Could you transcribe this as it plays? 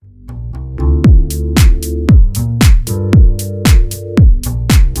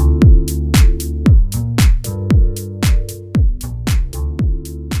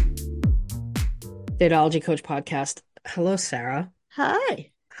Dateology Coach podcast. Hello, Sarah.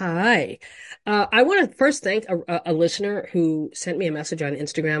 Hi. Hi. I want to first thank a listener who sent me a message on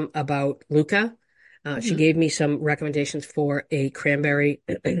Instagram about Luca. She Hmm. gave me some recommendations for a cranberry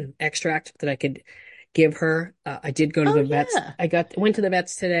extract that I could give her. I did go to Oh the vets. yeah. Went to the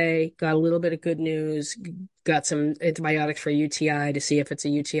vets today, got a little bit of good news, got some antibiotics for UTI to see if it's a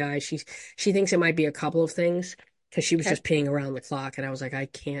UTI. She thinks it might be a couple of things because she was Okay. just peeing around the clock, and I was like, I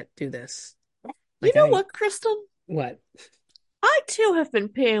can't do this. You Like know I what, Kristen? what? I too have been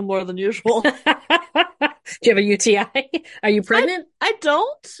paying more than usual. Do you have a UTI? Are you I pregnant? I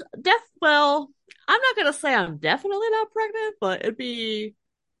don't well, I'm not gonna say I'm definitely not pregnant, but it'd be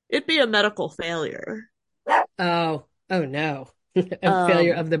a medical failure. Oh no. A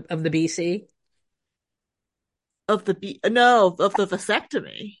failure Um of the BC. of the no, of the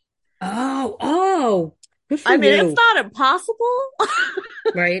vasectomy. Oh, good for I mean, it's you. not impossible,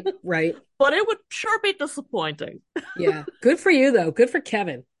 Right, right. but it would sure be disappointing. Yeah. Good for you though. Good for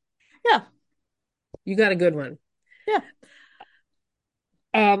Kevin. Yeah, You got a good one. yeah,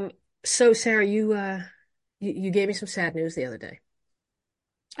 Um, so Sarah, you gave me some sad news the other day.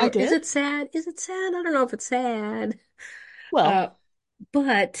 I Or is did. it sad? Is it sad? I don't know if it's sad. Well, Uh,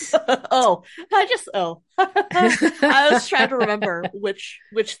 but oh, I was trying to remember which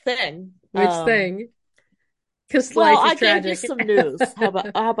thing. which thing? Because Well, life is I gave you tragic. some news.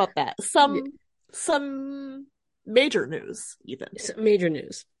 How about that? Yeah, Some major news even. it's major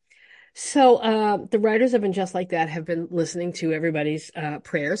news. So, the writers of And Just Like That have been listening to everybody's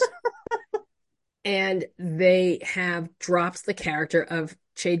prayers, and they have dropped the character of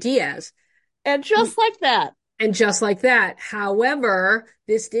Che Diaz. And just like that. And just like that. However,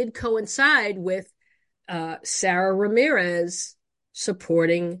 this did coincide with Sarah Ramirez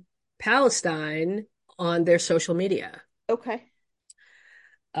supporting Palestine on their social media. Okay.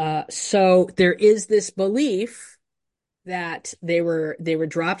 So there is this belief that they were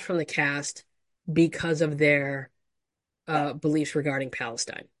dropped from the cast because of their beliefs regarding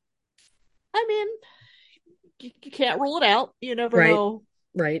Palestine. I mean, you can't rule it out. You never Right, know.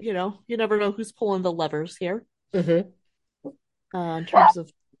 right. You never know who's pulling the levers here Hmm. in terms of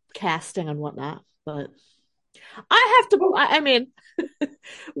casting and whatnot. But I have to. I mean,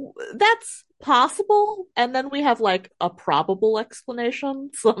 that's possible. And then we have like a probable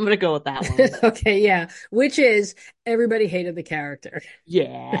explanation. So I'm gonna go with that one. Okay, yeah. Which is everybody hated the character.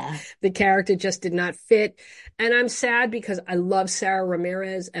 Yeah. The character just did not fit. And I'm sad because I love Sarah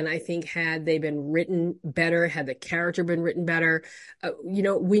Ramirez, and I think had they been written better, had the character been written better,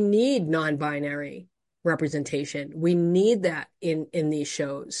 we need non-binary representation. We need that in these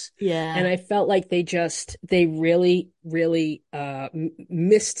shows. And Yeah. I felt like they really, really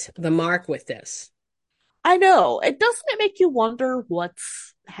missed the mark with this. I know. It doesn't make you wonder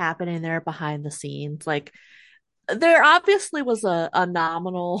what's happening there behind the scenes. Like there obviously was a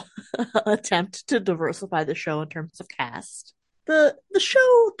nominal attempt to diversify the show in terms of cast. The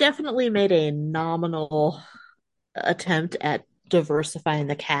show definitely made a nominal attempt at diversifying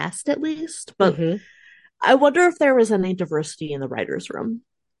the cast at least, but Hmm. I wonder if there was any diversity in the writers' room.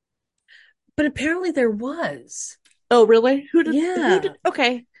 But apparently there was. Oh, really? Who did Yeah.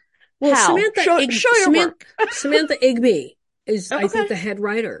 okay. Well, How? Show your work. Samantha Igby is, I think, Okay. the head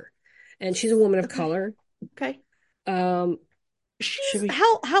writer, and she's a woman of Okay. color. Okay. Um, should She's we?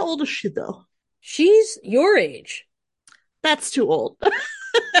 how old is she though? She's your age. That's too old.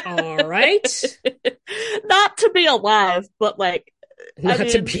 All right. Not to be alive, but like I Not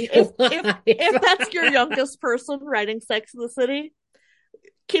to mean, be if alive. that's your youngest person writing Sex in the City,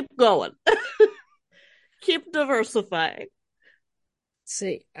 keep going. Keep diversifying.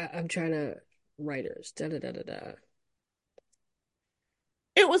 See, I'm trying to writers. Da da da da da.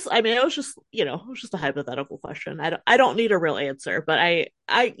 It was just, it was just a hypothetical question. I don't need a real answer, but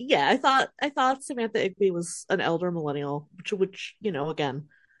yeah, I thought Samantha Igby was an elder millennial, which, again,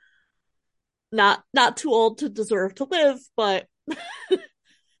 not too old to deserve to live, but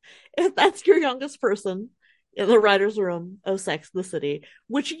if that's your youngest person in the writer's room of Sex in the City,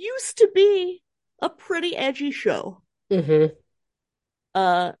 which used to be a pretty edgy show. Hmm.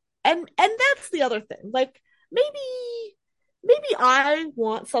 Uh and that's the other thing. Like maybe I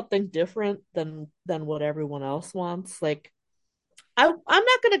want something different than what everyone else wants. Like I'm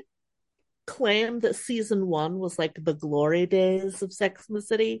not gonna claim that season one was like the glory days of Sex in the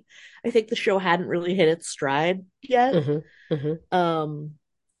City. I think the show hadn't really hit its stride yet. Hmm. Hmm. Um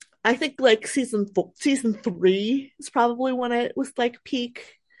I think like season three is probably when it was like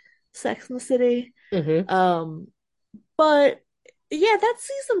peak Sex in the City. Hmm. Um, but yeah, that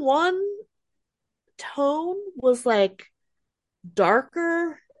season one tone was like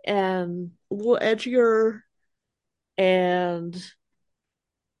darker and a little edgier, and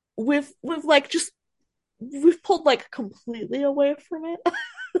we've like just we've pulled like completely away from it.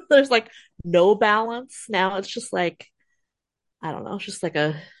 There's like no balance now. It's just like I don't know. It's just like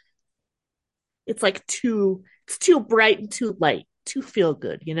a. It's like too. It's too bright and too light. Too feel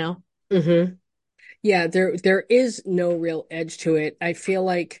good. You know. Hmm. Yeah, there is no real edge to it. I feel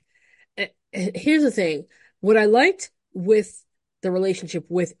like here's the thing. What I liked with the relationship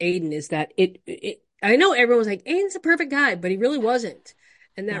with Aiden is that I know everyone's like, Aiden's a perfect guy, but he really wasn't.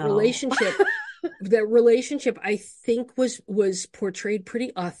 And No. that relationship I think was portrayed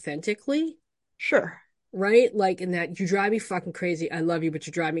pretty authentically, Sure. right? Like in that you drive me fucking crazy. I love you, but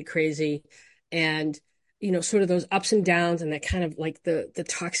you drive me crazy. And sort of those ups and downs and that kind of like the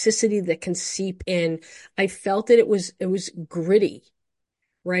toxicity that can seep in. I felt that it was gritty,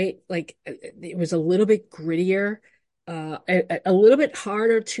 right? Like it was a little bit grittier, a little bit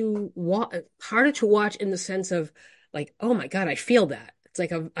harder to watch in the sense of like, oh my God, I feel that. It's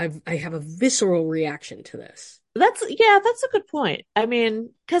like I have a visceral reaction to this. That's a good point. I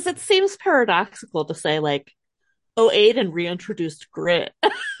mean, because it seems paradoxical to say like, oh, Aiden reintroduced grit,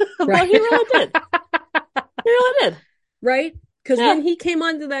 but Right. he really did. He really did. Right? Because Yeah. when he came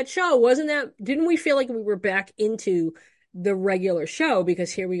onto that show, didn't we feel like we were back into the regular show?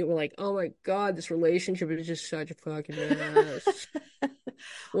 Because here we were like, oh my God, this relationship is just such a fucking mess.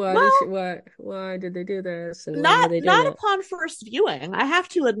 Well, Why did they do this? And why were not they doing not that? upon first viewing. I have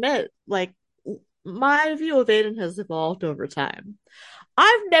to admit, like my view of Aiden has evolved over time.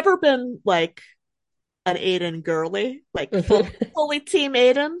 I've never been like an Aiden girly, like fully team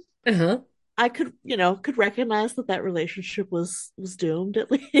Aiden. Uh-huh. I could, could recognize that that relationship was doomed at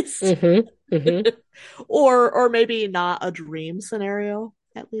least, Mm-hmm. Mm-hmm. or maybe not a dream scenario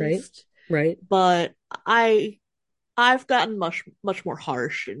at Right. least. Right. But I I've gotten much more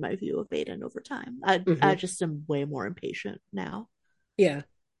harsh in my view of Aiden over time. I Mm-hmm. just am way more impatient now. Yeah.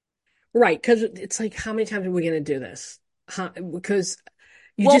 Right. Because it's like, how many times are we going to do this? Because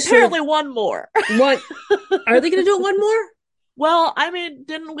you Well, just sort of apparently one more. what are they going to do it one more? Well, I mean,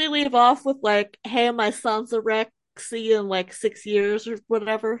 didn't we leave off with like, "Hey, my son's a wreck. See you in like 6 years or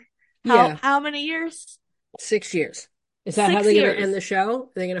whatever"? How Yeah. how many years? 6 years. Is that how Six they're going to end years. the show? Are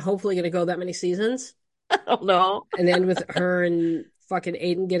they going to hopefully going to go that many seasons I don't know. and end with her and fucking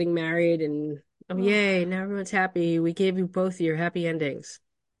Aiden getting married and oh yay, now everyone's happy. We gave you both your happy endings.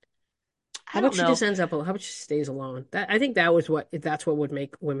 How I about don't she just know. ends up? How about she stays alone? I think that's what would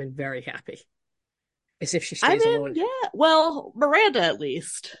make women very happy, is if she I stays mean, alone. yeah. Well, Miranda at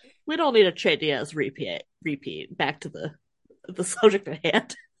least. We don't need a Che Diaz repeat. Repeat. Back to the subject at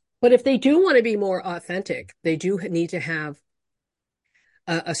hand. But if they do want to be more authentic, they do need to have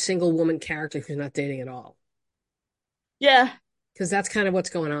a single woman character who's not dating at all, Yeah, because that's kind of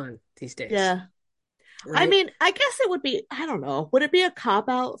what's going on these days, yeah. I right? mean, I guess it would be. I don't know. Would it be a cop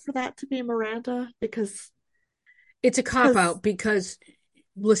out for that to be Miranda? It's a cop Because out because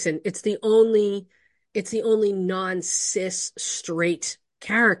listen, it's the only non-cis straight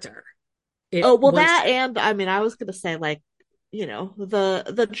character. It oh well, once that and I mean, I was gonna say like,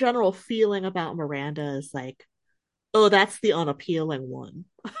 the general feeling about Miranda is like, oh, that's the unappealing one.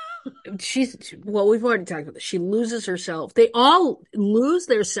 she's well, we've already talked about this. She loses herself. They all lose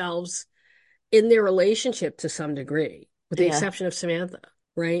themselves in their relationship to some degree, with the Yeah, exception of Samantha,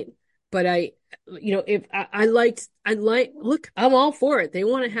 right? But if look, I'm all for it. They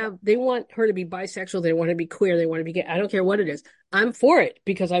want her to be bisexual. They want her to be queer. They want her to be gay. I don't care what it is. I'm for it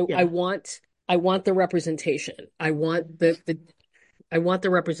because yeah. I want the representation. I want the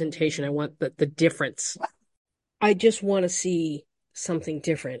representation. I want the difference. I just want to see something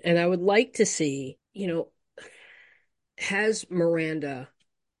different. And I would like to see, has Miranda,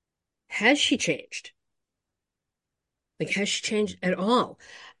 has she changed? Like, has she changed at all?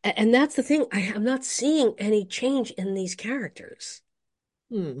 And that's the thing. I'm not seeing any change in these characters.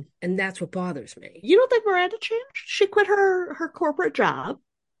 Hmm. And that's what bothers me. You don't think Miranda changed? She quit her corporate job.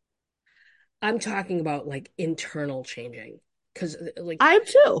 I'm talking about like internal changing. Because, like, I am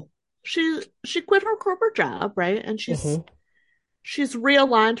too. She quit her corporate job, right? And mhm. she's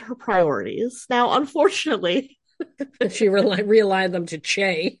realigned her priorities. Now, unfortunately, She realigned them to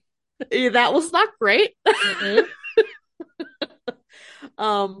Che. that was not great. Mm-mm.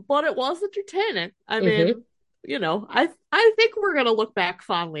 But it was entertaining. I Mm-hmm. mean, I think we're gonna look back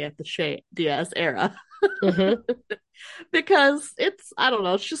fondly at the Shea Diaz era Mm-hmm. because it's I don't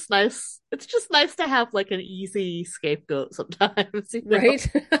know, it's just nice. It's just nice to have like an easy scapegoat sometimes. Right?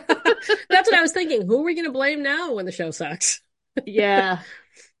 That's what I was thinking. Who are we going to blame now when the show sucks? Yeah,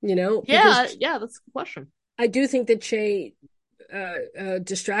 Because yeah, that's a good question. I do think that Che,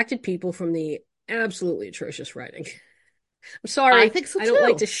 distracted people from the absolutely atrocious writing. I'm I sorry. think so I don't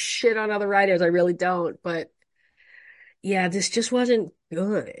like too. to shit on other writers. I really don't. But yeah, this just wasn't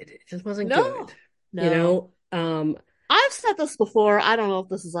good. It just wasn't good. No, You no. know? I've said this before. I don't know if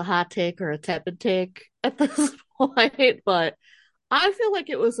this is a hot take or a tepid take at this point, but I feel like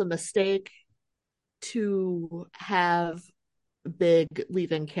it was a mistake to have Big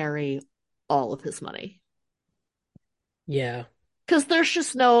leaving Carrie all of his money. Yeah, Because there's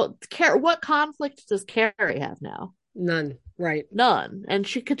just no care. What conflict does Carrie have now? none. Right. None. And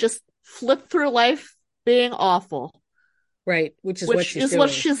she could just flip through life being awful, Right. Which is what which she's is what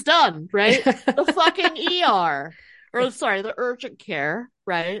doing. she's done, right? The fucking ER. Or sorry, the urgent care,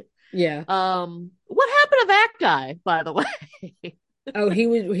 right? Yeah. What happened to that guy, by the way? Oh,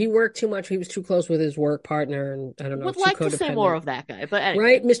 he worked too much. He was too close with his work partner and I don't know, Would too like to say more codependent. of that guy. But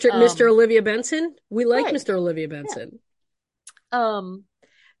Right? anyway, Mr. Olivia Benson? We like right. Mr. Olivia Yeah. Benson. Um,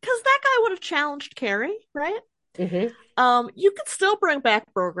 because that guy would have challenged Carrie, right? Hmm. You could still bring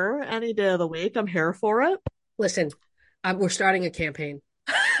back Burger any day of the week. I'm here for it. Listen, we're starting a campaign.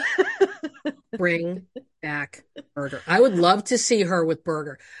 Bring back Burger. I would love to see her with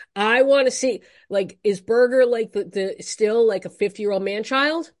Burger. I want to see, like, is Burger like the still like a 50-year-old man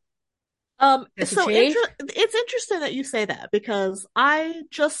child? Has he changed? It's interesting that you say that because I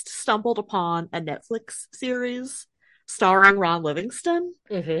just stumbled upon a Netflix series starring Ron Livingston,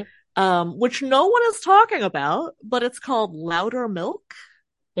 Hmm. which no one is talking about, but it's called Louder Milk.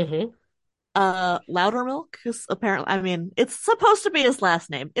 Hmm. Louder Milk is apparently, I mean, it's supposed to be his last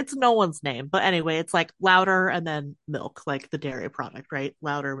name. It's no one's name, but anyway, it's like Louder and then Milk, like the dairy product, right?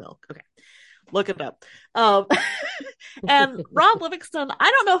 Louder Milk. Okay, look it up. Um, and Ron Livingston,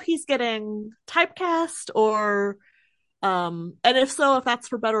 I don't know if he's getting typecast or and if so, if that's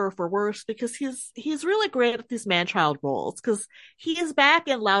for better or for worse, because he's really great at these man-child roles. Because he is back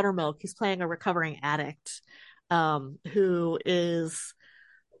in Louder Milk. He's playing a recovering addict, who is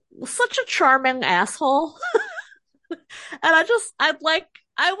such a charming asshole. And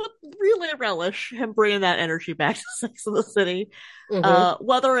I would really relish him bringing that energy back to Sex in the City. Hmm.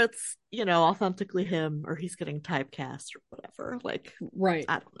 Whether it's, authentically him or he's getting typecast or whatever. Like, Right.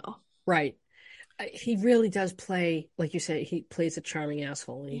 I don't know. Right. He really does play, like you said, he plays a charming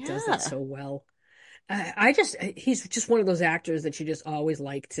asshole and he does that Yeah, so well. He's just one of those actors that you just always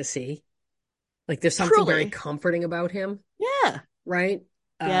like to see. Like there's something very truly. comforting about him, Yeah, right?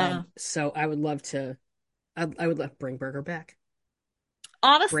 yeah. So I would love to, I would love to bring Burger back.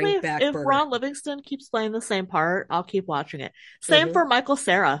 Honestly, Bring if, back if Burger. Ron Livingston keeps playing the same part, I'll keep watching it. Same Hmm. for Michael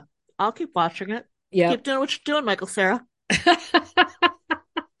Cera. I'll keep watching it. Keep Yep. doing what you're doing, Michael Cera.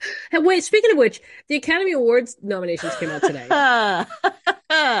 And wait, speaking of which, the Academy Awards nominations came out today.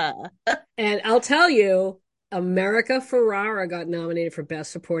 And I'll tell you, America Ferrara got nominated for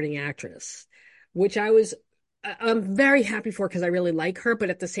Best Supporting Actress, which I'm very happy for because I really like her. But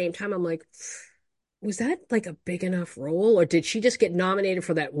at the same time, I'm like, was that like a big enough role, or did she just get nominated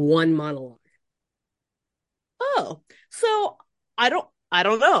for that one monologue? Oh, so I don't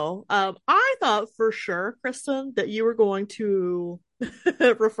know. I thought for sure, Kristen, that you were going to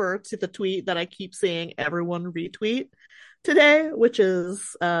refer to the tweet that I keep seeing everyone retweet today, which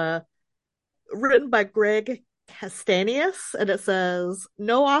is written by Greg Castanius, and it says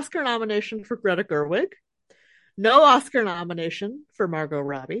no Oscar nomination for Greta Gerwig, no Oscar nomination for Margot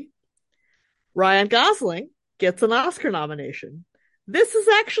Robbie. Ryan Gosling gets an Oscar nomination. This is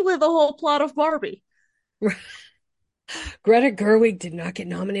actually the whole plot of Barbie. Greta Gerwig did not get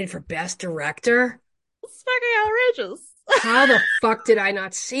nominated for Best Director. It's fucking outrageous. How the fuck did I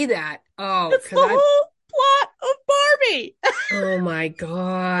not see that? Oh, It's the whole plot of Barbie. oh my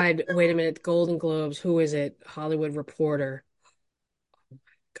God. Wait a minute. Golden Globes. Who is it? Hollywood Reporter.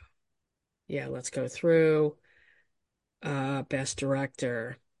 Yeah, let's go through. Best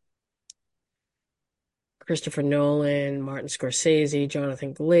Director. Christopher Nolan, Martin Scorsese,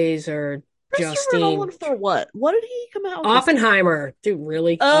 Jonathan Glazer, Christopher Nolan Justine for what? What did he come out with this year? Oppenheimer. Dude,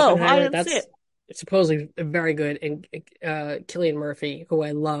 really? Oh, I Oppenheimer? didn't see That's it. supposedly very good. And Cillian Murphy, who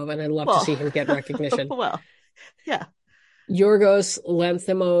I love, and I love to Well, see him get recognition. well, yeah. Yorgos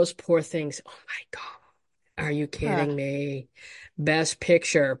Lanthimos, Poor Things. Oh my God. Are you Uh, kidding me? Best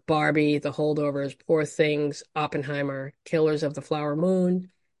Picture, Barbie, The Holdovers, Poor Things, Oppenheimer, Killers of the Flower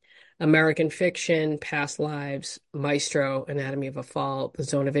Moon, American Fiction, Past Lives, Maestro, Anatomy of a Fall, The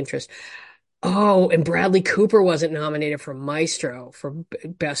Zone of Interest. Oh, and Bradley Cooper wasn't nominated for Maestro for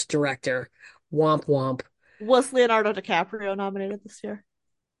Best Director. Womp womp. was Leonardo DiCaprio nominated this year?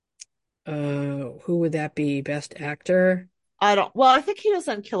 Who would that be? Best Actor? I don't. Well, I think he was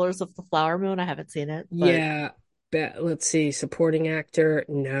on Killers of the Flower Moon. I haven't seen it, but Yeah. let's see, supporting actor.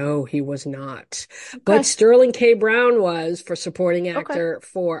 No, he was not. But Okay. Sterling K. Brown was for supporting Okay. actor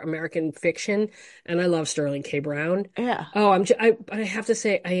for American Fiction, and I love Sterling K. Brown. Yeah. Oh, I have to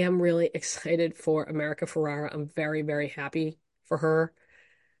say I am really excited for America Ferrera. I'm very, very happy for her.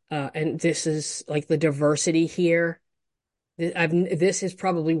 And this is like the diversity here. This is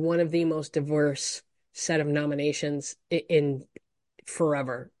probably one of the most diverse set of nominations in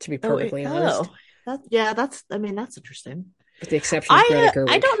forever, to be perfectly honest, That's I mean that's interesting. with the exception of Greta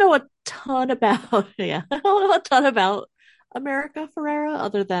I Gerwig. don't know a ton about yeah, I don't know a ton about America Ferrera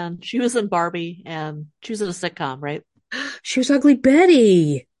other than she was in Barbie and she was in a sitcom, right? She was Ugly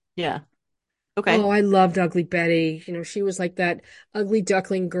Betty. Yeah. Oh, Okay. I loved Ugly Betty. You know, she was like that ugly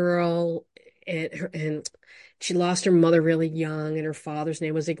duckling girl, and she lost her mother really young, and her father's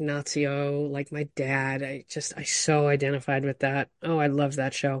name was Ignacio, like my dad. I so identified with that. Oh, I love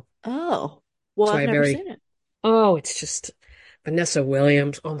that show. Oh. Well, That's why I've I never very, seen it. oh, it's just Vanessa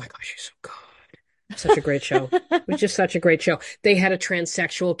Williams. Oh my gosh, she's so good. Such a great show. It was just such a great show. They had a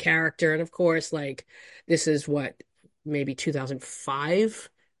transsexual character, and of course, like this is what maybe 2005,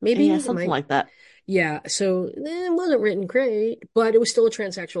 Yeah, maybe. Am something I? like that. Yeah. So it wasn't written great, but it was still a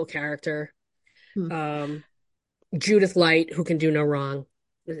transsexual character. Hmm. Um, Judith Light, who can do no wrong.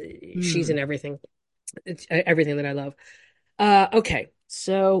 She's in Hmm. everything. It's everything that I love. Okay.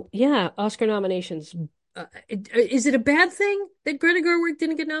 So yeah, Oscar nominations. Is it a bad thing that Greta Gerwig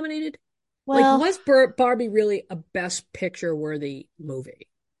didn't get nominated? Like, Well, was Barbie really a Best Picture worthy movie?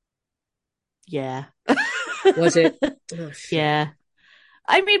 yeah. Was it? Oh shit. Yeah.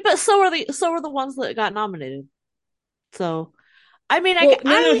 I mean, but so are the ones that got nominated. So, I mean, Well,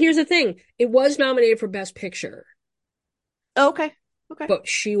 no. Here's the thing. It was nominated for Best Picture, okay. Okay. but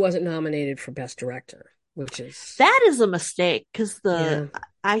she wasn't nominated for Best Director, which is That is a mistake because yeah,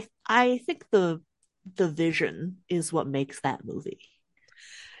 I think the vision is what makes that movie,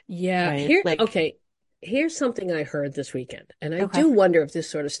 yeah. right? Here, Like, okay. Here's something I heard this weekend, and I okay. do wonder if this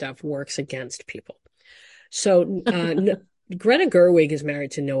sort of stuff works against people. So, Greta Gerwig is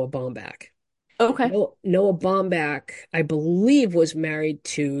married to Noah Baumbach. Okay. No, Noah Baumbach, I believe, was married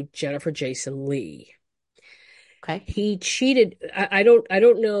to Jennifer Jason Leigh. Okay. He cheated. I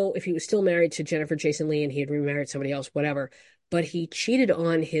don't know if he was still married to Jennifer Jason Leigh and he had remarried somebody else, whatever. But he cheated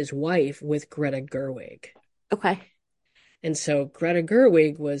on his wife with Greta Gerwig. Okay. And so Greta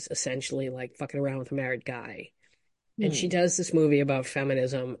Gerwig was essentially like fucking around with a married guy. And she Hmm. does this movie about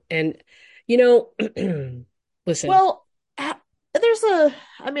feminism. And, you know, listen, Well, there's a,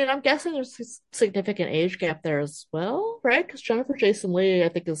 I mean, I'm guessing there's a significant age gap there as well, right? Because Jennifer Jason Leigh, I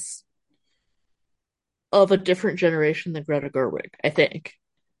think, is of a different generation than Greta Gerwig, I think.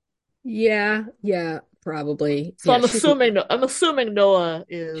 yeah, yeah, probably. So Yeah, I'm assuming Noah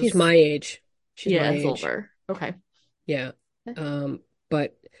she's is my age. She's my yeah, is age. older. Okay. Yeah.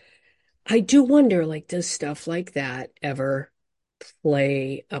 But I do wonder, like, does stuff like that ever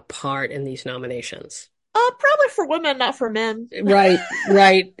play a part in these nominations? Probably for women, not for men. Right,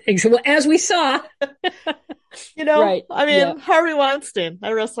 right. Well, as we saw. You know, Right. I Yeah. mean, Harvey Weinstein,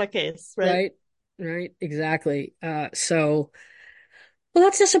 I rest my case, right? Right. Right. Exactly. So, well,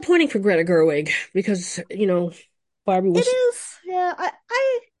 that's disappointing for Greta Gerwig because, Barbie It was. is, yeah.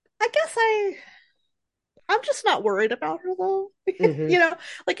 I guess I'm just not worried about her though. Hmm. You know,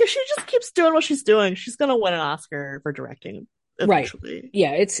 like if she just keeps doing what she's doing, she's gonna win an Oscar for directing Right. eventually.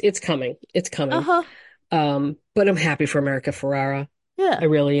 Yeah, it's coming. It's coming. Uh-huh. But I'm happy for America Ferrara. I Yeah.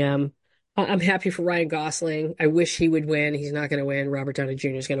 really am. I'm happy for Ryan Gosling. I wish he would win. He's not going to win. Robert Downey Jr.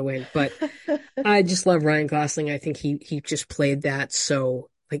 is going to win. But I just love Ryan Gosling. I think he just played that so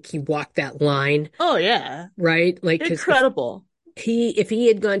like he walked that line, Oh yeah. right? Like because Incredible. if he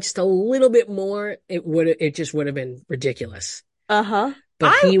had gone just a little bit more, it just would have been ridiculous. Uh-huh.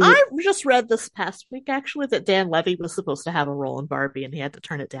 But he I just read this past week actually that Dan Levy was supposed to have a role in Barbie and he had to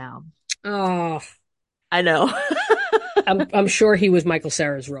turn it down. oh, I know. I'm sure he was Michael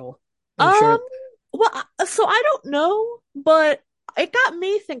Cera's role. I'm Um, sure. well, so I don't know, but it got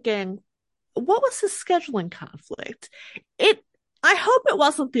me thinking, what was his scheduling conflict? It, I hope it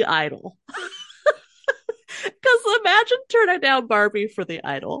wasn't The Idol. Because imagine turning down Barbie for The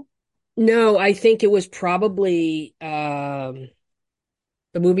Idol. No, I think it was probably the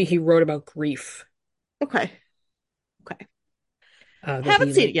movie he wrote about grief. Okay, okay. That Haven't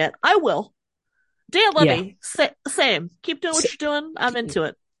he seen like it yet. I will. Dan yeah. Levy, same. Keep doing S- what you're doing. I'm into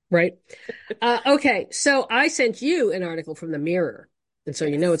it. right. Okay, so I sent you an article from the Mirror, and so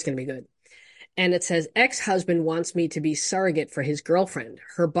you know it's Yes. going to be good. And it says, ex-husband wants me to be surrogate for his girlfriend.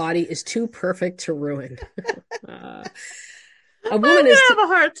 Her body is too perfect to ruin. Uh, A I'm woman is gonna have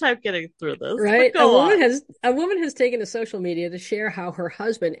a hard time getting through this, but right. go on. A woman has taken to social media to share how her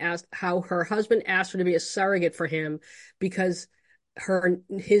husband asked her to be a surrogate for him because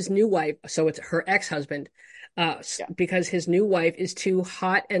his new wife, so it's her ex-husband, Yeah. because his new wife is too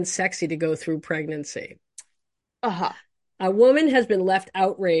hot and sexy to go through pregnancy. Uh-huh. A woman has been left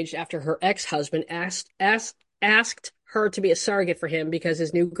outraged after her ex-husband asked her to be a surrogate for him because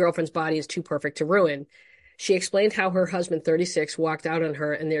his new girlfriend's body is too perfect to ruin. She explained how her husband, 36, walked out on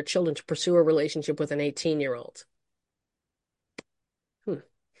her and their children to pursue a relationship with an 18-year-old. Hmm.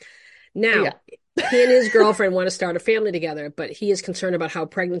 Yeah. Now, he and his girlfriend want to start a family together, but he is concerned about how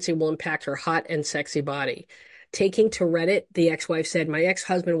pregnancy will impact her hot and sexy body. Taking to Reddit, the ex-wife said, "My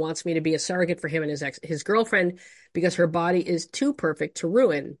ex-husband wants me to be a surrogate for him and his girlfriend because her body is too perfect to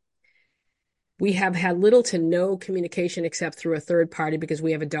ruin. We have had little to no communication except through a third party because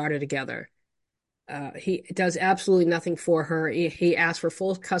we have a daughter together. He does absolutely nothing for her. He asked for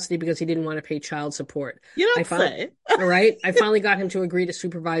full custody because he didn't want to pay child support. You I don't found, say. all right, I finally got him to agree to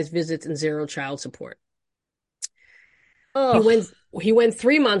supervise visits and zero child support. He Ugh. went he went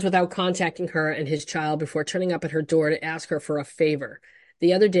 3 months without contacting her and his child before turning up at her door to ask her for a favor.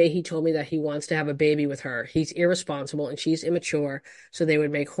 The other day, he told me that he wants to have a baby with her. He's irresponsible and she's immature, so they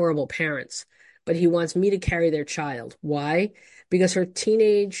would make horrible parents. But he wants me to carry their child. Why? Because her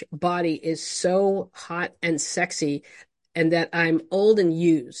teenage body is so hot and sexy, and that I'm old and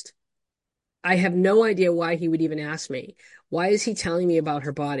used. I have no idea why he would even ask me. Why is he telling me about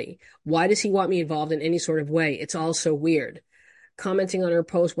her body? Why does he want me involved in any sort of way? It's all so weird. Commenting on her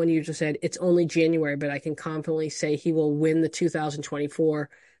post, one user said, "It's only January, but I can confidently say he will win the 2024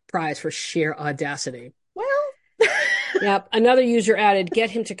 prize for sheer audacity." Well, Yep. Another user added,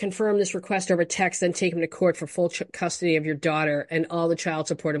 "Get him to confirm this request over text, then take him to court for full custody of your daughter and all the child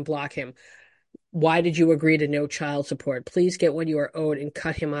support and block him. Why did you agree to no child support? Please get what you are owed and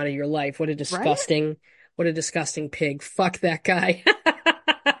cut him out of your life." right? What a disgusting pig. Fuck that guy.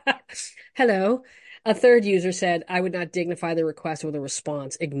 Hello. A third user said, "I would not dignify the request with a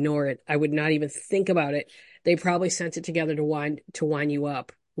response. Ignore it. I would not even think about it. They probably sent it together to wind you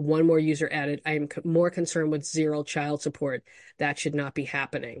up." One more user added, "I am more concerned with zero child support. That should not be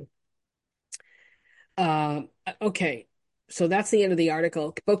happening." Um, okay. So that's the end of the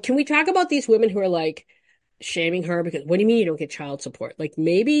article. But can we talk about these women who are like shaming her because what do you mean you don't get child support? Like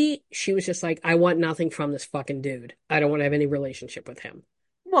maybe she was just like, I want nothing from this fucking dude. I don't want to have any relationship with him.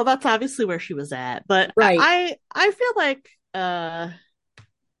 Well, that's obviously where she was at, but Right. I feel like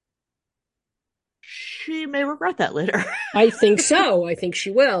she may regret that later. I think so. I think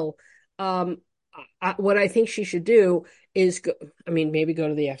she will. Um, what I think she should do is go, I mean, maybe go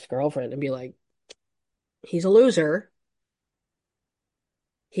to the ex-girlfriend and be like, he's a loser.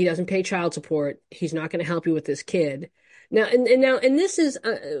 He doesn't pay child support. He's not going to help you with this kid. And this is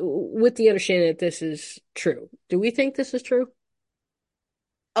with the understanding that this is true. Do we think this is true?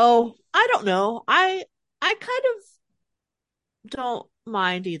 Oh, I don't know. I kind of don't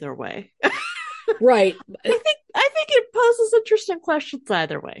mind either way. Right. I think it poses interesting questions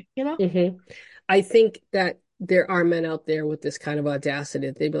either way, you know? Hmm. I think that there are men out there with this kind of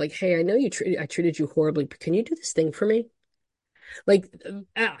audacity. They'd be like, "Hey, I know I treated you horribly, but can you do this thing for me?" Like,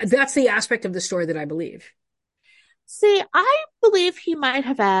 that's the aspect of the story that I believe. See, I believe he might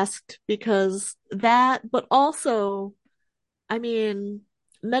have asked because that, but also, I mean,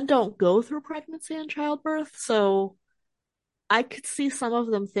 men don't go through pregnancy and childbirth, so I could see some of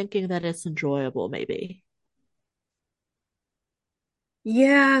them thinking that it's enjoyable, maybe.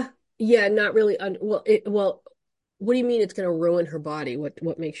 Yeah, yeah, not really. Well, what do you mean it's going to ruin her body?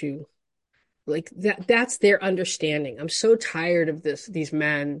 What makes you like that? That's their understanding. I'm so tired of these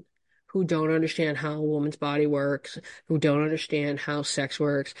men who don't understand how a woman's body works, who don't understand how sex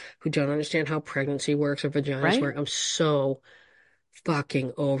works, who don't understand how pregnancy works or vaginas Right? work. I'm so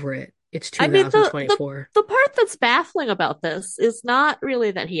fucking over it. It's I mean, the 2024. the part that's baffling about this is not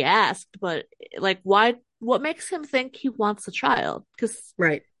really that he asked, but like why what makes him think he wants a child? Because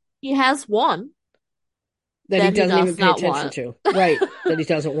Right. he has one That he that he doesn't even does pay not attention want. to. Right. That he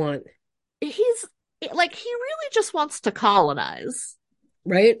doesn't want. He's like he really just wants to colonize,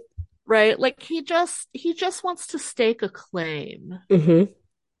 Right? right? Like he just wants to stake a claim Mm-hmm.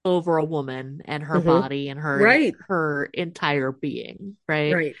 over a woman and her Mm-hmm. body and Right. her entire being,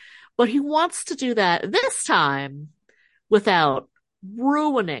 right? Right. But he wants to do that this time without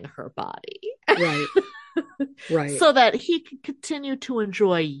ruining her body Right. Right. so that he can continue to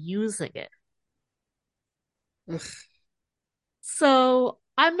enjoy using it. Ugh. So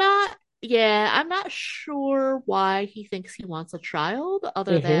I'm not sure why he thinks he wants a child,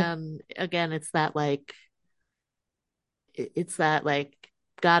 other Mm-hmm. than, again, it's that like, it's that like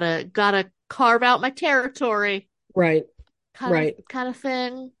gotta carve out my territory Right. kind of Right. kind of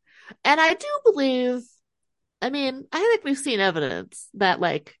thing. And I do believe, I mean, I think we've seen evidence that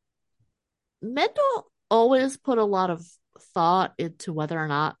like men don't always put a lot of thought into whether or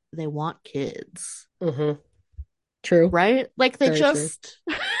not they want kids, Hmm. True. right? Like they Very true. just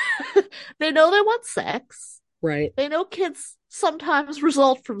they know they want sex. Right. They know kids sometimes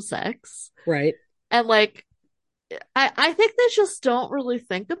result from sex. Right. And like I think they just don't really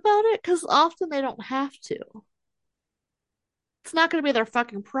think about it because often they don't have to. It's not going to be their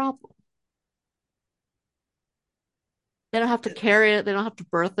fucking problem. They don't have to carry it, they don't have to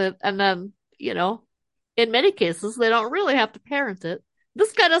birth it, and then, in many cases, they don't really have to parent it.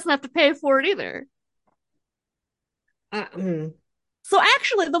 This guy doesn't have to pay for it either. Uh, mm, So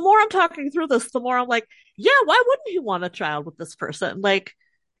actually, the more I'm talking through this, the more I'm like, yeah, why wouldn't he want a child with this person? Like,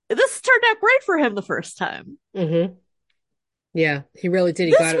 this turned out great for him the first time. mm-hmm. Yeah, he really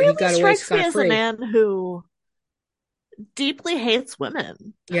did. This He really got away strikes me scot as a free. man who deeply hates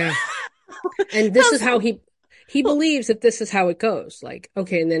women. Yeah. And this is Because how he believes that this is how it goes. Like,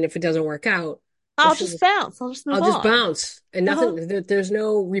 okay, and then if it doesn't work out, well, I'll just bounce, I'll just I'll move just on. bounce, and Uh-huh. there's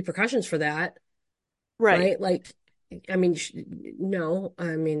no repercussions for that, Right. right? Like, I mean, no,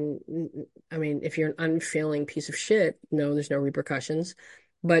 I mean, if you're an unfailing piece of shit, no, there's no repercussions.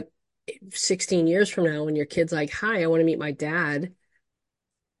 But 16 years from now, when your kid's like, "Hi, I want to meet my dad,"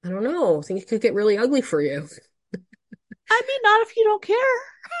 I don't know. I think it could get really ugly for you. I mean, not if you don't care,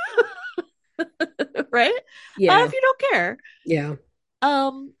 right? Not Yeah, if you don't care. yeah,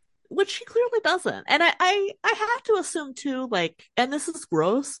 Um, which he clearly doesn't. And I have to assume too, like, and this is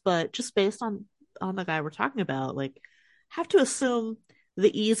gross, but just based on the guy we're talking about, like, have to assume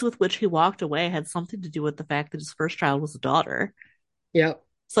the ease with which he walked away had something to do with the fact that his first child was a daughter. yeah,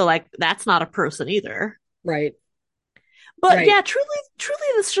 So like that's not a person either. right, But right. yeah, truly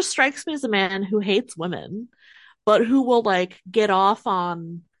this just strikes me as a man who hates women, but who will like get off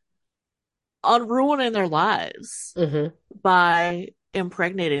on ruining their lives Hmm. by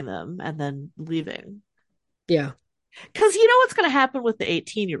impregnating them and then leaving. Yeah. Because you know what's going to happen with the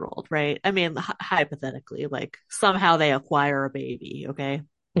 18-year-old, right? I mean, hypothetically, like somehow they acquire a baby, okay?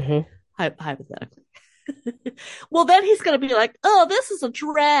 Hmm. Hypothetically. Well, then he's going to be like, oh, this is a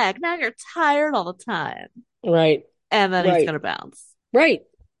drag. Now you're tired all the time. Right, And then he's right, going to bounce. right.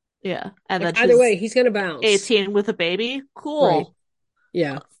 Yeah. And Like then either she's way, he's gonna bounce. 18 with a baby. Right. Cool.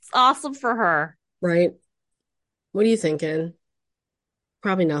 Yeah. It's awesome for her. Right. What are you thinking?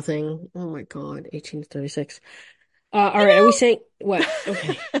 Probably nothing. Oh my God. 18 to 36. All right. Are we You saying what?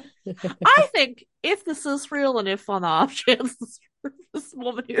 Okay. know, I think if this is real and if on the off chance this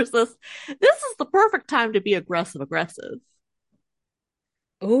woman hears this is the perfect time to be aggressive.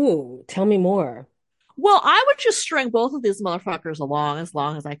 Oh, tell me more. Well, I would just string both of these motherfuckers along as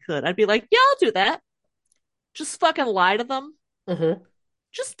long as I could. I'd be like, yeah, I'll do that. Just fucking lie to them. Hmm.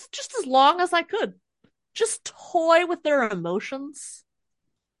 Just as long as I could. Just toy with their emotions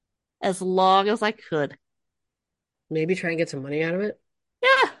as long as I could. Maybe try and get some money out of it. Yeah,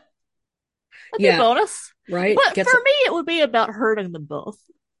 that'd be a Yeah. bonus. Right. But Get for some. me, it would be about hurting them both.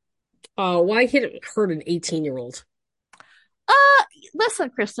 Why hurt an 18-year-old? Uh, Listen,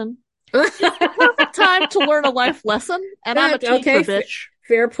 Kristen, it's the perfect time to learn a life lesson, and I'm a teacher, Okay. bitch.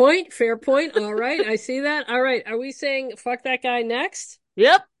 Fair point. Fair point. All right. I see that. All right. Are we saying fuck that guy next?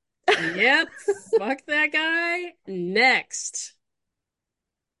 Yep. Yep. Fuck that guy next.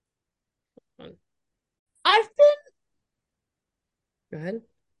 I've been Go ahead.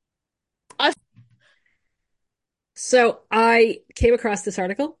 I So I came across this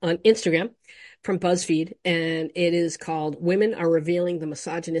article on Instagram from BuzzFeed, and it is called Women Are Revealing the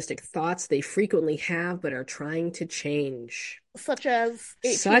Misogynistic Thoughts They Frequently Have But Are Trying to Change. such as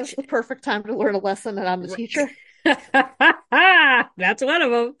 18 is Such the perfect time to learn a lesson, and I'm the teacher. That's one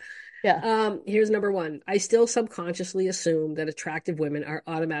of them. Yeah. Here's number one. I still subconsciously assume that attractive women are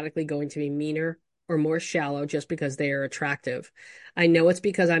automatically going to be meaner or more shallow just because they are attractive. I know it's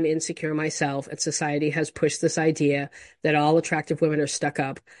because I'm insecure myself and society has pushed this idea that all attractive women are stuck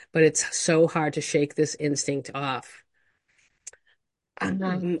up, but it's so hard to shake this instinct off. Hmm.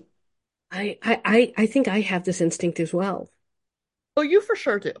 Um, I think I have this instinct as well. Oh, you for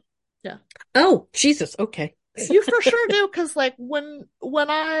sure do. Yeah. Oh, Jesus. Okay. You for sure do, because like when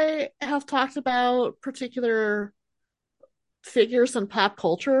I have talked about particular figures in pop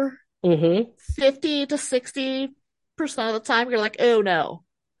culture, Hmm. 50 to 60% of the time you're like, oh no.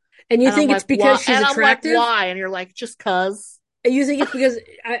 And you And I'm think it's like, because why? she's And I'm like, attractive? why? And you're like, just cause. You think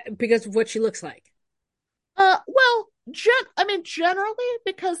it's because of what she looks like? Well, I mean, generally,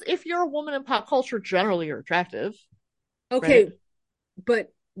 because if you're a woman in pop culture, generally you're attractive. right? Okay,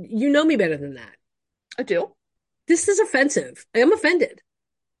 but you know me better than that. I do. This is offensive. I am offended.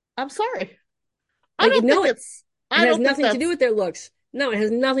 I'm sorry. I Like, don't think no, it it's. I has don't think nothing to do that's. with their looks. No, it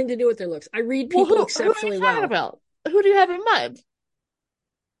has nothing to do with their looks. I read Well, people who are you exceptionally talking well. about? Who do you have in mind?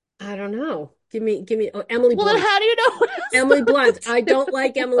 I don't know. Oh, Emily Well, then Blunt. how do you know what has Emily nothing Blunt. to I do don't with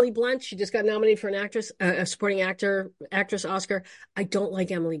like it? Emily Blunt. She just got nominated for an a supporting actress Oscar. I don't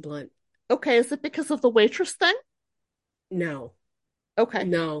like Emily Blunt. Okay, is it because of the waitress thing? No, Okay.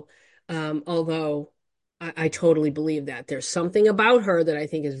 no. Although I totally believe that there's something about her that I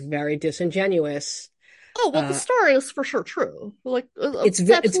think is very disingenuous. Oh, well, the Uh, story is for sure true. Like, it's it's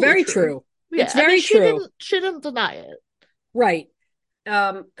absolutely very true. true. Yeah, It's I mean, very true. she didn't deny it. Right.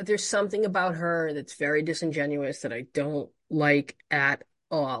 There's something about her that's very disingenuous that I don't like at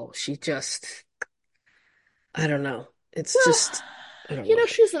all. I don't know. It's Well, just, I don't know.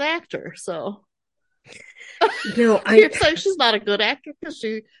 she's an actor, so You know, you're saying she's not a good actor because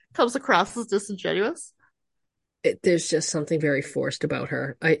she comes across as disingenuous? there's just something very forced about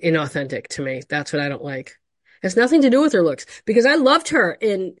her, inauthentic to me. That's what I don't like. It has nothing to do with her looks because I loved her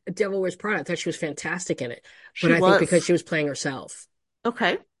in Devil Wears Prada. I thought she was fantastic in it, but She I think because was. she was playing herself.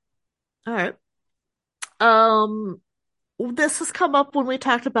 Okay. All right. Um, this has come up when we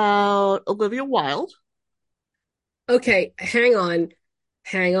talked about Olivia Wilde. Okay, hang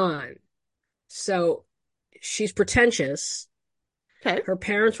on. So she's pretentious. Okay. Her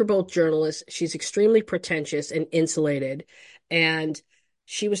parents were both journalists. She's extremely pretentious and insulated. And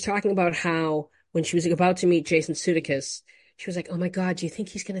she was talking about how when she was about to meet Jason Sudeikis, she was like, "Oh my God, do you think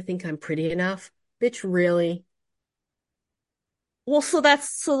he's gonna think I'm pretty enough?" Bitch, really? Well, so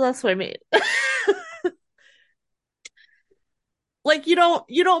that's what I mean. Like you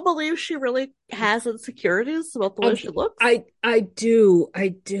don't believe she really has insecurities about the way Of she looks? I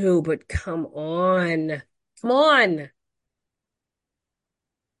do, but come on. Come on.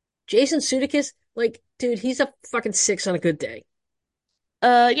 Jason Sudeikis, like, dude, he's a fucking six on a good day,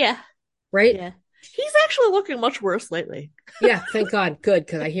 Yeah. right? Yeah. He's actually looking much worse lately. Yeah, thank God. Good,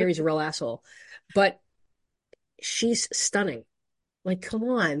 because I hear he's a real asshole. But she's stunning. Like, come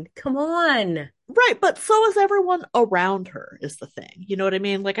on, come on. Right, but so is everyone around her, is the thing. You know what I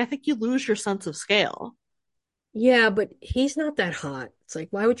mean? Like, I think you lose your sense of scale. Yeah, but he's not that hot. It's like,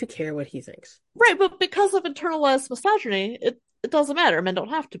 why would you care what he thinks? Right, but because of internalized misogyny, it doesn't matter. Men don't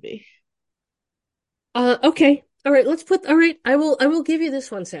have to be. Okay. All right, I will give you this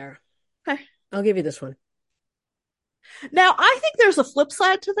one, Sarah. Okay. I'll give you this one. Now, I think there's a flip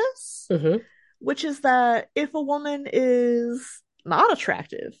side to this, Hmm. which is that if a woman is not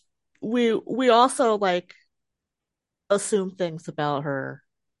attractive, we also like assume things about her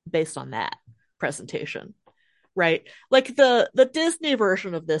based on that presentation, right? Like the Disney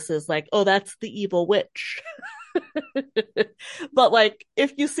version of this is like, oh, that's the evil witch. But like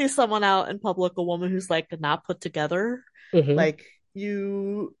if you see someone out in public, a woman who's like not put together, Hmm. like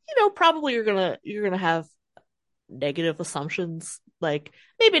you know, probably you're gonna have negative assumptions. Like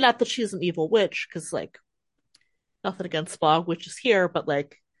maybe not that she's an evil witch, because like nothing against Bog witches here, but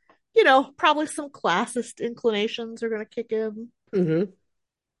like, you know, probably some classist inclinations are gonna kick in.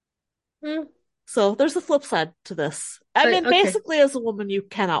 Hmm. So there's a flip side to this. I mean, Okay. basically, as a woman, you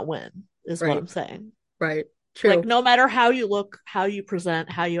cannot win, is what Right. I'm saying. Right. Like, True. no matter how you look, how you present,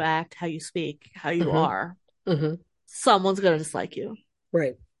 how you act, how you speak, how you Hmm. are, Hmm. someone's going to dislike you.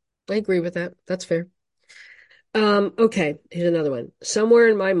 Right. I agree with that. That's fair. Okay, here's another one. Somewhere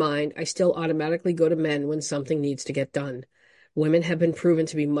in my mind, I still automatically go to men when something needs to get done. Women have been proven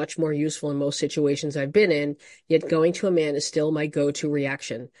to be much more useful in most situations I've been in, yet going to a man is still my go-to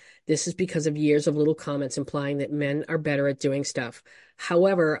reaction. This is because of years of little comments implying that men are better at doing stuff.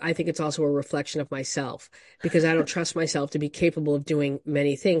 However, I think it's also a reflection of myself because I don't trust myself to be capable of doing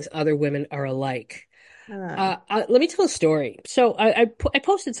many things other women are alike. Uh, Let me tell a story. So I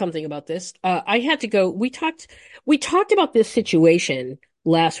posted something about this. I had to go. We talked about this situation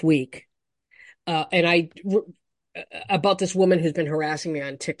last week, and about this woman who's been harassing me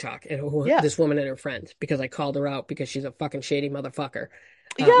on TikTok, and yeah. this woman and her friend because I called her out because she's a fucking shady motherfucker.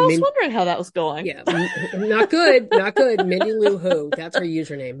 Yeah, I was Min wondering how that was going. Yeah, not good, not good. Mindy Lou Who, that's her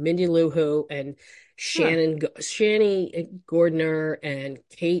username. Mindy Lou Who and Huh. Shani Gordner and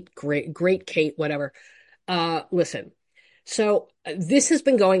Kate, great Kate, whatever. Listen. So this has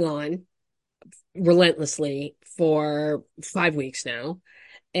been going on relentlessly for 5 weeks now.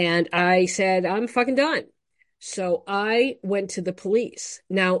 And I said, I'm fucking done. So I went to the police.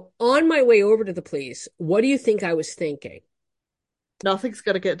 Now, on my way over to the police, what do you think I was thinking? Nothing's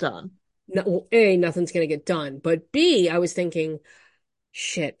going to get done. No, well, A, nothing's going to get done. But B, I was thinking,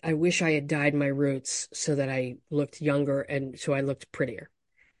 shit, I wish I had dyed my roots so that I looked younger and so I looked prettier.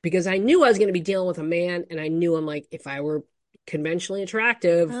 Because I knew I was going to be dealing with a man, and I knew I'm like, if I were conventionally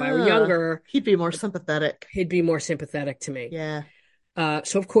attractive, if I were younger, He'd be more sympathetic. he'd be more sympathetic to me. Yeah.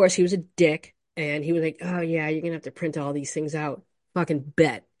 So of course he was a dick, and he was like, "Oh yeah, you're gonna have to print all these things out." Fucking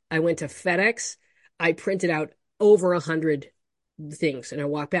bet. I went to FedEx. I printed out over 100 things, and I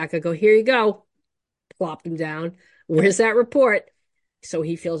walked back. I go, "Here you go." Plopped him down. Where's that report? So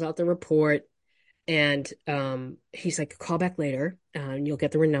he fills out the report, and he's like, "Call back later, and you'll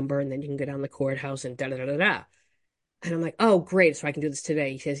get the number, and then you can go down the courthouse and da da da da da." And I'm like, "Oh great, so I can do this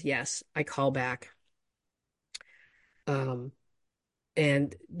today." He says, "Yes." I call back. Um,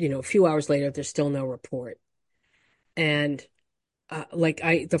 and a few hours later, there's still no report. And like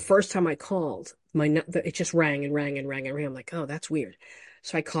the first time I called, it just rang and rang and rang and rang. I'm like, oh, that's weird.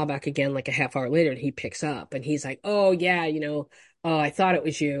 So I call back again like a half hour later, and he picks up, and he's like, oh yeah, oh, I thought it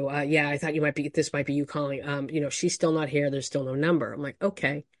was you. Yeah, I thought this might be you calling. She's still not here. There's still no number. I'm like,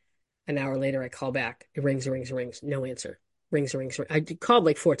 okay. An hour later, I call back. It rings, rings, rings. No answer. Rings, rings, rings. I called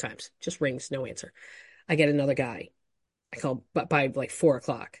like 4 times. Just rings, no answer. I get another guy. I call by like 4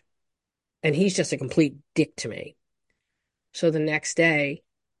 o'clock, and he's just a complete dick to me. So the next day,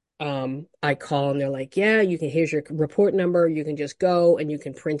 I call and they're like, yeah, here's your report number. You can just go and you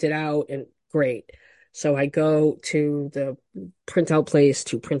can print it out and great. So I go to the printout place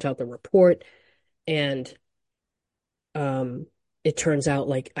to print out the report, and um it turns out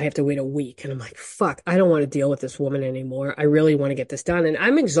like I have to wait a week, and I'm like, fuck, I don't want to deal with this woman anymore. I really want to get this done, and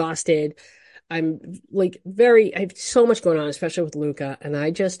I'm exhausted. I'm like I have so much going on, especially with Luca, and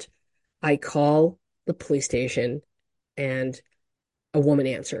I call the police station, and a woman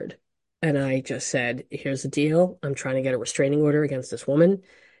answered. And I just said, here's the deal. I'm trying to get a restraining order against this woman.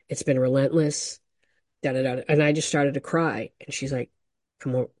 It's been relentless. Da, da, da. And I just started to cry. And she's like,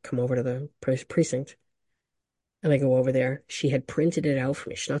 come over to the precinct. And I go over there. She had printed it out for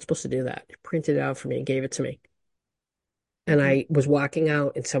me. She's not supposed to do that. Printed it out for me and gave it to me. And Mhm. I was walking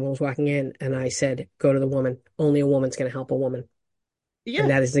out and someone was walking in. And I said, go to the woman. Only a woman's going to help a woman. And Yeah.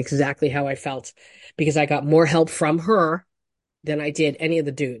 that is exactly how I felt because I got more help from her than I did any of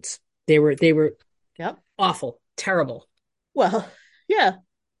the dudes. They were Yep. awful, terrible. Well, yeah.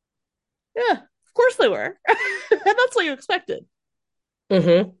 Yeah. Of course they were. And that's what you expected.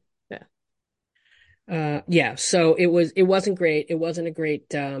 Hmm. Yeah. Yeah, so it wasn't great. It wasn't a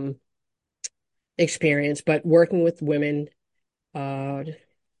great experience, but working with women, uh,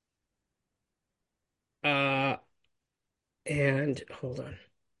 uh, and hold on.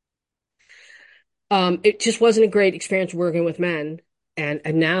 It just wasn't a great experience working with men. And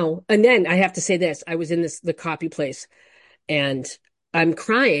then I have to say this, I was in the copy place, and I'm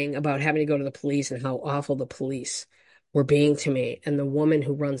crying about having to go to the police and how awful the police were being to me. And the woman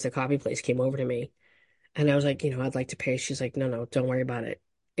who runs the copy place came over to me. And I was like, I'd like to pay. She's like, no, no, don't worry about it.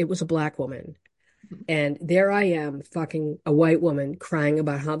 It was a black woman. And there I am, fucking a white woman, crying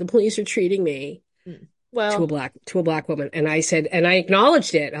about how the police are treating me Mm. to a Well, black woman. And I said, and I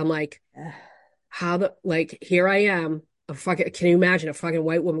acknowledged it. I'm like, here I am. Can you imagine a fucking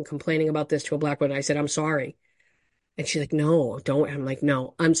white woman complaining about this to a black woman? I said, I'm sorry. And she's like, no, don't. I'm like,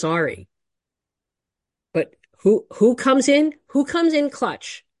 no, I'm sorry. But who comes in? Who comes in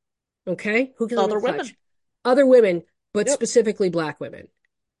clutch? Okay? Who comes in other women. clutch? Other women, but Yep. specifically black women.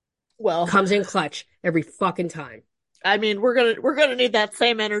 Well, Comes in clutch every fucking time, I mean, we're gonna need that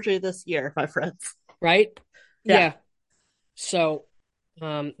same energy this year, my friends. right? Yeah. Yeah. So,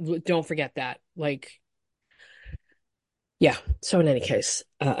 don't forget that. Like, yeah. So in any case,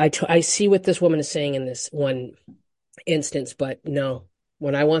 I see what this woman is saying in this one instance, but no,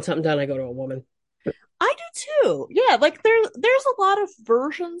 when I want something done, I go to a woman. I do too. Yeah, like there's a lot of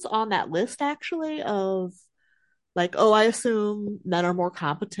versions on that list actually of like, oh, I assume men are more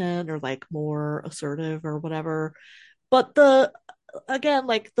competent or like more assertive or whatever. But the again,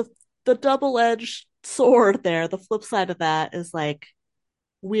 like the double-edged sword there, the flip side of that is like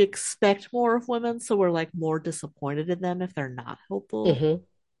we expect more of women, so we're like more disappointed in them if they're not helpful.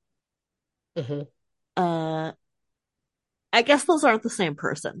 Hmm. Hmm. Uh I guess those aren't the same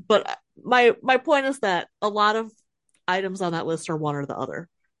person, but my point is that a lot of items on that list are one or the other,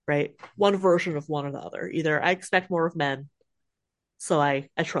 right? One version of one or the other. Either I expect more of men, so I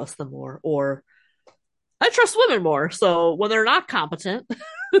trust them more, or I trust women more, so when they're not competent,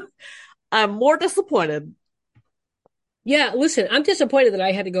 I'm more disappointed. Yeah, listen, I'm disappointed that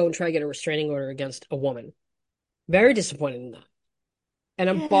I had to go and try to get a restraining order against a woman. Very disappointed in that. And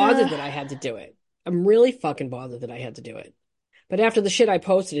I'm bothered Yeah. that I had to do it. I'm really fucking bothered that I had to do it. But after the shit I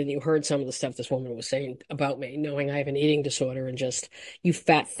posted and you heard some of the stuff this woman was saying about me, knowing I have an eating disorder and just, you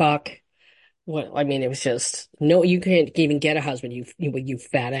fat fuck. What, I mean, it was just, no, you can't even get a husband, you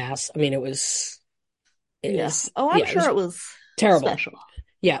fat ass. I mean, Yeah. Oh, I'm it sure was it was terrible. special.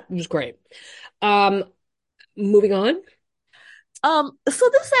 Yeah, it was great. Um, moving on. So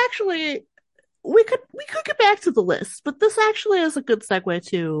this actually we could get back to the list, but this actually is a good segue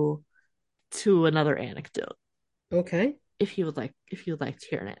to another anecdote. Okay, If you would like to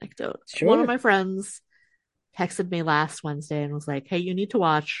hear an anecdote. One of sure. my friends texted me last Wednesday and was like, "Hey, you need to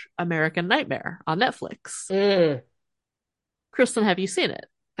watch American Nightmare on Netflix." Mm. Kristen, have you seen it?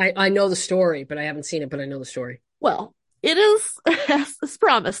 I know the story, but I haven't seen it, but I know the story. Well, it is as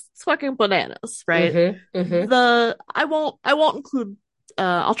promised. It's fucking bananas, right? Mm-hmm. Mm-hmm. I won't include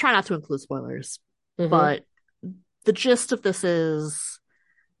I'll try not to include spoilers, Mm-hmm. but the gist of this is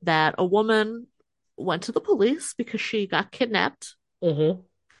that a woman went to the police because she got kidnapped Mm-hmm.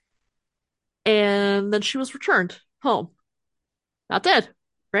 and then she was returned home. Not dead,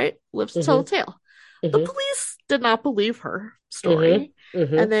 right? Lives to tell the Mm-hmm. tale. The Mm-hmm. police did not believe her Mm-hmm. story, and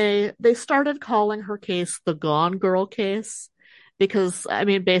Mm-hmm. they started calling her case the Gone Girl case because I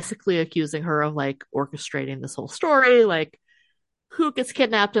mean basically accusing her of like orchestrating this whole story, like who gets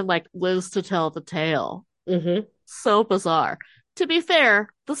kidnapped and like lives to tell the tale. Mm-hmm. So bizarre. To be fair,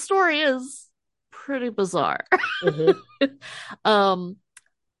 the story is pretty bizarre. Mm-hmm. um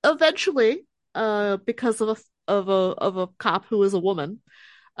Eventually, because of a cop who is a woman,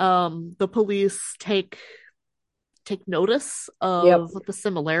 the police take notice Yep. of the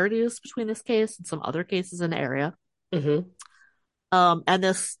similarities between this case and some other cases in the area. Mm-hmm. And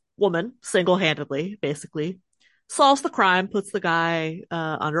this woman, single-handedly, basically, solves the crime, puts the guy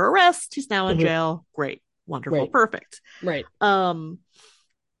under arrest. He's now in Mm-hmm. jail. Great, wonderful, Right. perfect. Right. Um,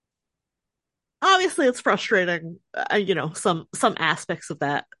 Obviously, it's frustrating. Some aspects of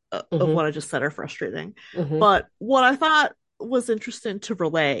that of Mm-hmm. what I just said are frustrating. Mm-hmm. But what I thought was interesting to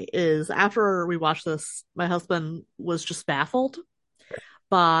relay is after we watched this, my husband was just baffled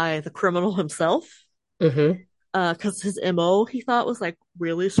by the criminal himself Mm-hmm. because his MO he thought was like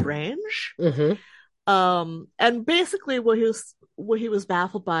really strange. Mm-hmm. And basically what he was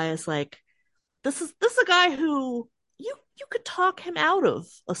baffled by is like this is a guy who you could talk him out of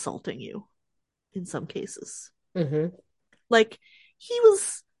assaulting you in some cases. Mm-hmm. Like he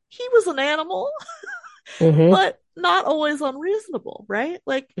was an animal, Mm-hmm. but not always unreasonable, right?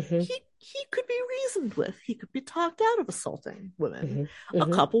 Like Mm-hmm. he could be reasoned with. He could be talked out of assaulting women. Mm-hmm. A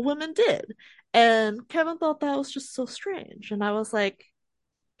Mm-hmm. couple women did. And Kevin thought that was just so strange. And I was like,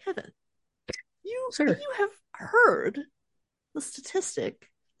 Kevin, Sure. you have heard the statistic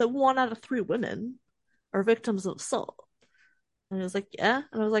that 1 out of 3 women are victims of assault. And he was like, yeah.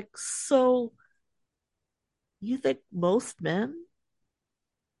 And I was like, so you think most men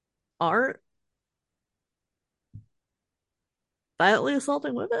aren't violently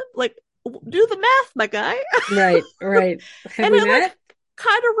assaulting women? Like, do the math, my guy. Right. Right. Have And we it like met?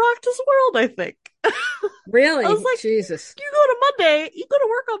 kind of rocked his world, I think. I was Really? like, Jesus. you go to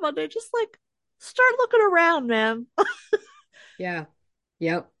work on Monday, just like start looking around, man. Yeah.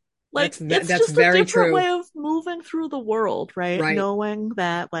 Yep. Like it's That's just a very different way true. of moving through the world, right? Right. Knowing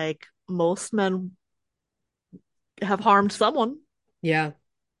that like most men have harmed someone. Yeah.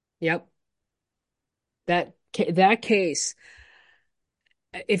 Yep. That case.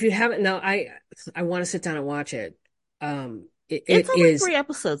 If you haven't, no, I want to sit down and watch it. It's It only is 3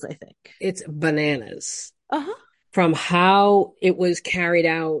 episodes, I think. it's bananas Uh-huh. from how it was carried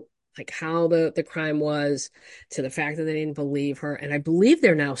out, like how the crime was, to the fact that they didn't believe her, and I believe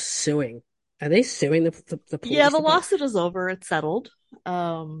they're now suing. Are they suing the Yeah, police the department lawsuit is over. It's settled.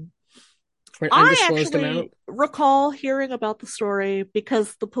 Um, for an I undisclosed amount? actually recall hearing about the story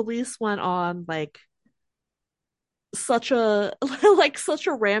because the police went on like such a such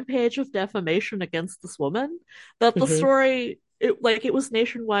a rampage of defamation against this woman that the Hmm. story it was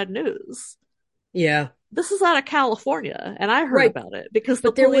nationwide news. Yeah, This is out of California, and I heard right. about it because the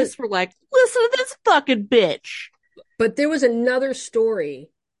But there was police were like, "Listen to this fucking bitch." but there was another story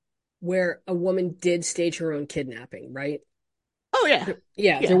where a woman did stage her own kidnapping, right? Oh yeah,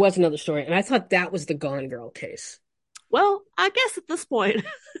 Yeah, there yeah. was another story, and I thought that was the Gone Girl case. Well, I guess at this point,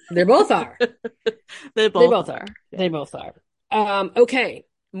 They both are. they They both both are. are. They Yeah. both are. Okay,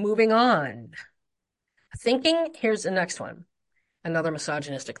 moving on. Here's the next one. Another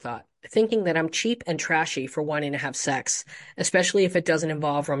misogynistic thought. Thinking that I'm cheap and trashy for wanting to have sex, especially if it doesn't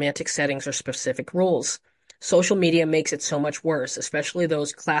involve romantic settings or specific rules. Social media makes it so much worse, especially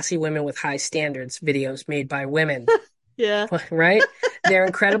those classy women with high standards videos made by women. Yeah. Right? They're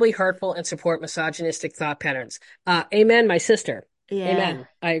incredibly hurtful and support misogynistic thought patterns. Amen, my sister. Yeah. Amen.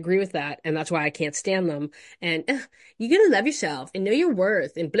 I agree with that. And that's why I can't stand them. And you gotta love yourself and know your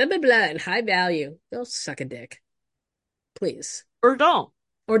worth and blah, blah, blah and high value. They'll suck a dick, please. Or don't.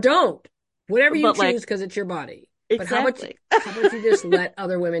 Or don't. Whatever you But like, choose because it's your body. But exactly. how about you just let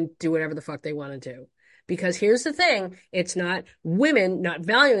other women do whatever the fuck they want to do? Because here's the thing, it's not women not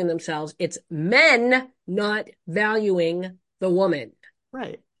valuing themselves, it's men not valuing the woman.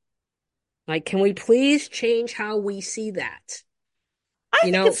 Right. Like, can we please change how we see that? I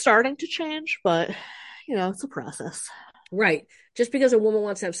You think it's know, starting to change, but it's a process. right. Just because a woman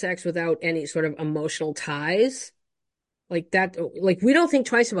wants to have sex without any sort of emotional ties, like that, like we don't think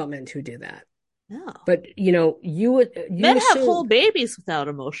twice about men who do that. No. But you Men have whole assume, babies without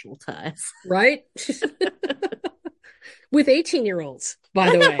emotional ties. right? With 18-year-olds, by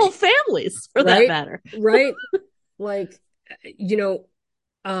Men the have whole way, families for that right? matter. Right? Like, you know,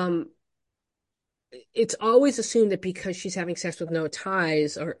 um, it's always assumed that because she's having sex with no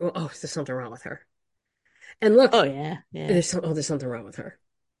ties, or oh, there's something wrong with her. And look, Oh yeah, yeah. there's something wrong with her.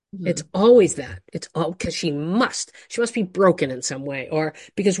 It's Mhm. always that. It's all because she must be broken in some way, or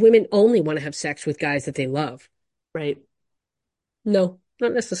because women only want to have sex with guys that they love. Right. No,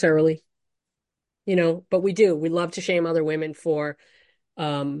 not necessarily, but we do. We love to shame other women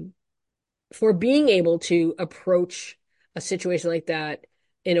um, for being able to approach a situation like that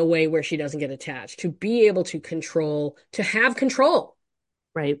in a way where she doesn't get attached, to be able to have control,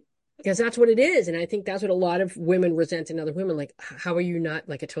 Right. because that's what it is. And I think that's what a lot of women resent in other women. Like, how are you not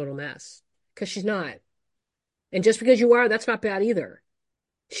like a total mess? Because she's not. And just because you are, that's not bad either.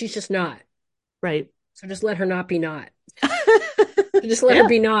 She's just not. Right. So just let her not be not. Just let her Yeah.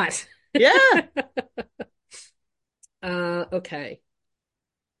 be not. Yeah. Okay.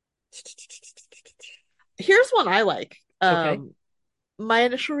 Here's one I like. Okay. My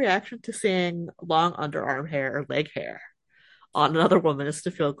initial reaction to seeing long underarm hair or leg hair on another woman is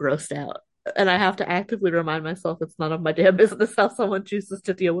to feel grossed out. And I have to actively remind myself it's none of my damn business how someone chooses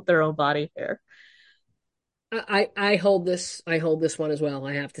to deal with their own body hair. I hold this one as well,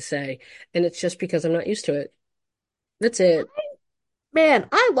 I have to say. And it's just because I'm not used to it. That's it. Man,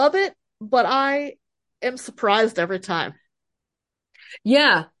 I love it, but I am surprised every time.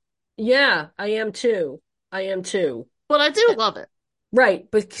 Yeah. Yeah, I am too. I am too. But I do Uh, love it. Right.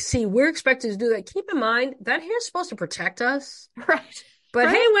 But see, we're expected to do that. Keep in mind that hair's supposed to protect us. Right. But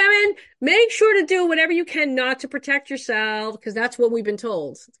hey, Right? women, make sure to do whatever you can not to protect yourself, because that's what we've been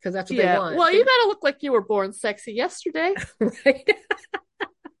told, because that's what they Yeah. want. Well, you gotta look like you were born sexy yesterday. Right?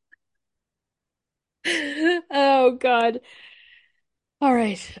 Oh God. All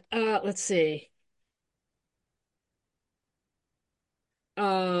right. Let's see.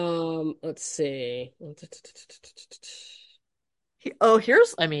 Let's see. Oh,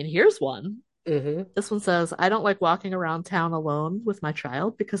 here's one. Hmm. This one says, I don't like walking around town alone with my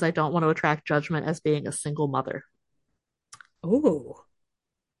child because I don't want to attract judgment as being a single mother. Ooh,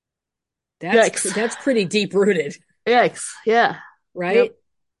 Yikes. that's pretty deep rooted, Yikes. Yeah. right? Yep.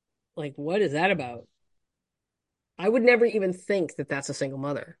 Like, what is that about? I would never even think that that's a single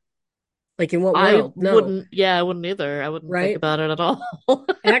mother. Like, in what world? No, I wouldn't either. I wouldn't think right? about it at all.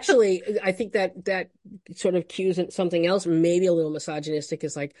 Actually, I think that sort of cues in something else, maybe a little misogynistic,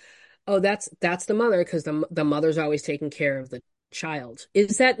 is like, oh, that's the mother because the mother's always taking care of the child.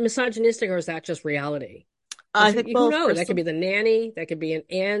 Is that misogynistic or is that just reality? I Because think who both knows? That could be person, the nanny, that could be an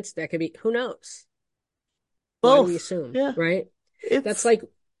aunt, that could be who knows? Why do we both. assume, Yeah. right? That's It's, like, go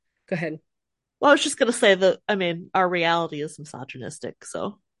ahead. well, I was just going to say that, our reality is misogynistic, so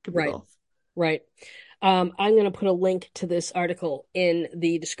it could be Right, both. right. I'm going to put a link to this article in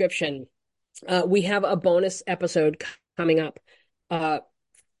the description. We have a bonus episode coming up. Uh,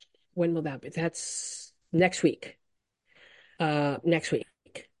 when will that be? That's next week. Next week.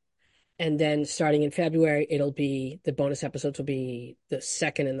 And then starting in February, the bonus episodes will be the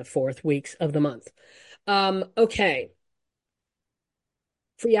second and the fourth weeks of the month. Okay.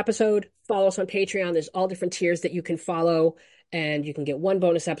 Free episode. Follow us on Patreon. There's all different tiers that you can follow, and you can get one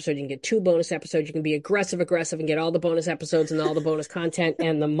bonus episode. You can get two bonus episodes. You can be aggressive, and get all the bonus episodes and all the bonus content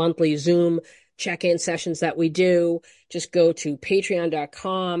and the monthly Zoom check-in sessions that we do. Just go to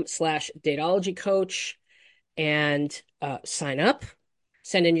patreon.com/dateologycoach and sign up.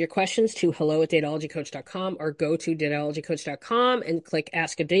 Send in your questions to hello@dateologycoach.com or go to dateologycoach.com and click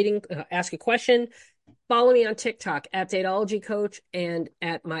ask a question. Follow me on TikTok at Dateology Coach and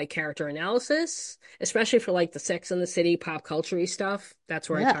at My Character Analysis, especially for like the Sex and the City pop culture stuff. That's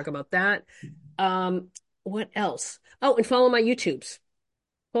where I Yeah. talk about that. What else? Oh, and follow my YouTubes.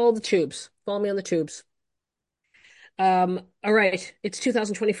 Follow the tubes. Follow me on the tubes. All right. It's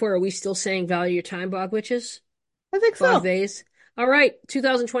 2024. Are we still saying value your time, bog witches? I think Bog so. theys? All right.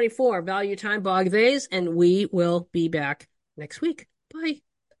 2024. Value your time, bog theys, and we will be back next week. Bye.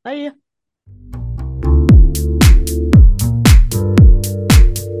 Bye.